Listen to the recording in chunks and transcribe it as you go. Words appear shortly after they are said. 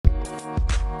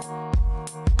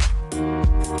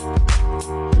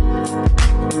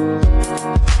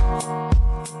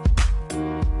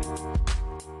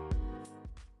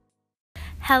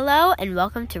Hello and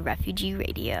welcome to Refugee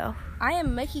Radio. I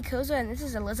am Mikey Koza and this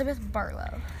is Elizabeth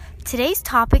Barlow. Today's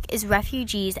topic is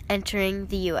refugees entering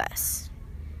the U.S.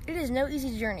 It is no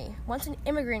easy journey. Once an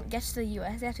immigrant gets to the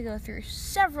U.S., they have to go through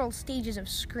several stages of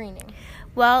screening.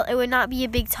 Well, it would not be a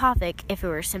big topic if it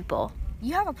were simple.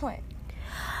 You have a point.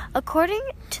 According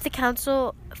to the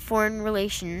Council of Foreign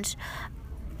Relations,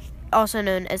 also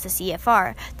known as the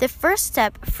CFR, the first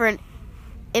step for an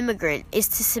immigrant is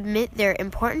to submit their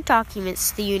important documents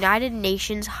to the United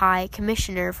Nations High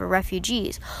Commissioner for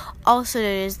Refugees, also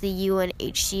known as the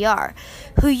UNHCR,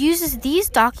 who uses these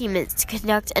documents to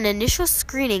conduct an initial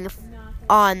screening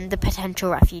on the potential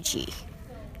refugee.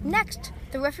 Next,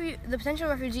 the potential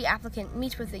refugee applicant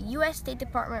meets with the U.S. State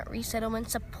Department Resettlement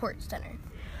Support Center.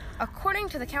 According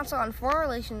to the Council on Foreign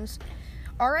Relations,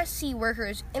 RSC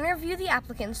workers interview the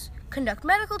applicants, conduct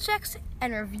medical checks,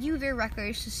 and review their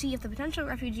records to see if the potential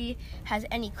refugee has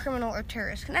any criminal or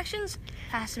terrorist connections,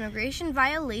 past immigration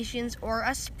violations, or a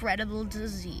spreadable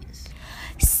disease.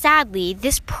 Sadly,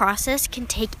 this process can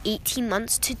take 18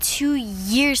 months to 2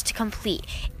 years to complete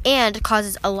and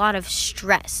causes a lot of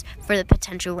stress for the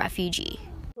potential refugee.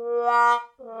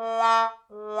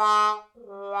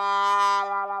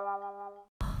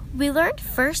 We learned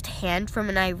firsthand from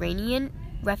an Iranian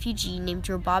refugee named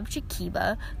Rabab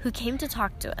Shakiba, who came to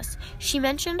talk to us. She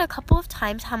mentioned a couple of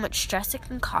times how much stress it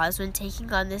can cause when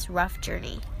taking on this rough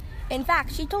journey. In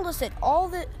fact, she told us that all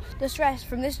the stress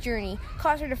from this journey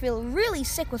caused her to feel really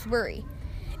sick with worry.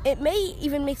 It may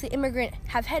even make the immigrant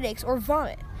have headaches or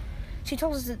vomit. She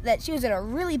told us that she was in a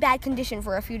really bad condition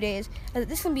for a few days, and that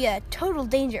this can be a total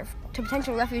danger to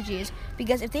potential refugees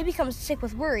because if they become sick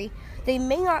with worry, they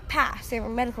may not pass their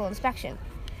medical inspection.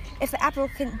 If the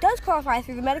applicant does qualify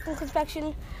through the medical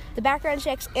inspection, the background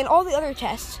checks, and all the other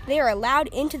tests, they are allowed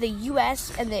into the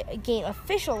U.S. and they gain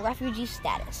official refugee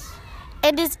status.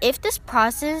 And as if this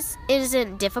process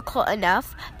isn't difficult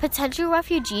enough, potential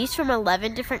refugees from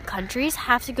 11 different countries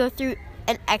have to go through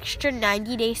an extra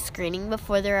 90-day screening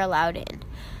before they're allowed in.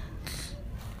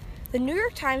 The New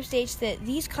York Times states that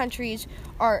these countries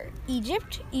are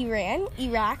Egypt, Iran,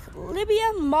 Iraq,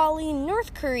 Libya, Mali,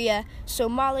 North Korea,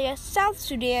 Somalia, South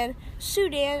Sudan,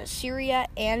 Syria,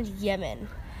 and Yemen.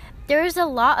 There is a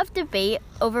lot of debate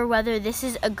over whether this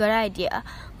is a good idea.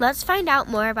 Let's find out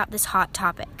more about this hot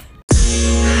topic.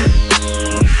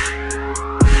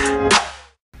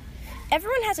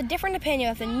 Everyone has a different opinion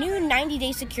of the new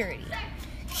 90-day security.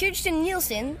 Kirstjen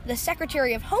Nielsen, the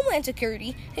Secretary of Homeland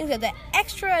Security, thinks that the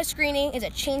extra screening is a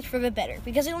change for the better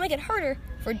because it will make it harder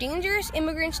for dangerous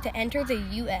immigrants to enter the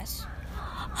U.S.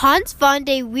 Hans van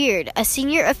de Weerd, a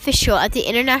senior official at the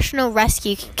International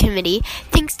Rescue Committee,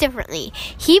 thinks differently.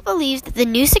 He believes that the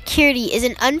new security is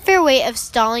an unfair way of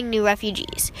stalling new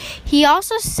refugees. He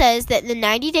also says that the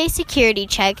 90-day security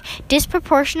check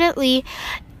disproportionately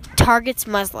targets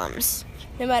Muslims.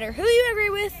 No matter who you agree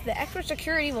with, the extra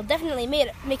security will definitely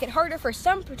make it harder for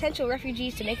some potential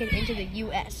refugees to make it into the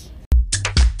U.S.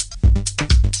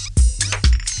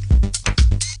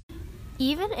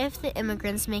 Even if the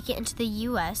immigrants make it into the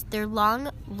U.S., their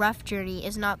long, rough journey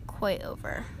is not quite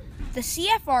over. The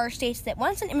CFR states that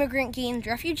once an immigrant gains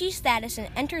refugee status and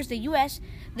enters the U.S.,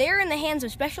 they are in the hands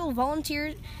of special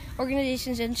volunteer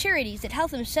organizations and charities that help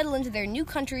them settle into their new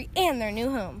country and their new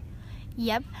home.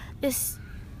 Yep, this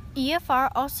EFR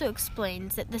also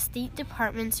explains that the State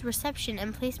Department's reception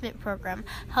and placement program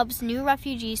helps new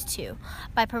refugees too,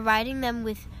 by providing them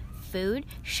with food,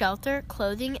 shelter,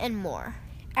 clothing, and more.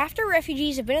 After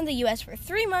refugees have been in the U.S. for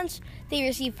 3 months, they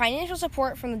receive financial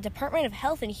support from the Department of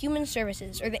Health and Human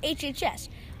Services, or the HHS,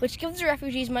 which gives the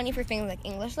refugees money for things like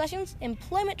English lessons,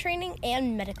 employment training,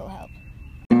 and medical help.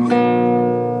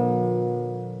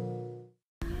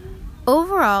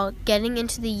 Overall, getting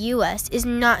into the U.S. is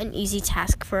not an easy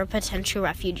task for a potential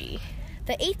refugee.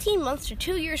 The 18 months to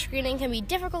 2 year screening can be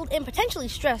difficult and potentially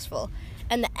stressful,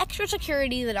 and the extra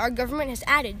security that our government has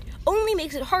added only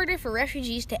makes it harder for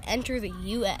refugees to enter the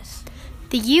U.S.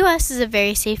 The U.S. is a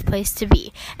very safe place to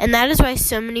be, and that is why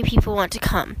so many people want to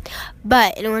come.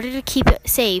 But in order to keep it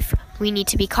safe, we need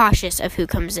to be cautious of who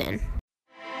comes in.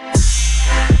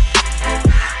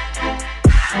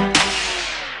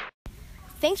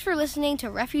 Thanks for listening to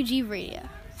Refugee Radio.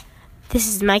 This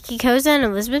is Mikey Koza and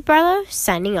Elizabeth Barlow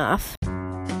signing off.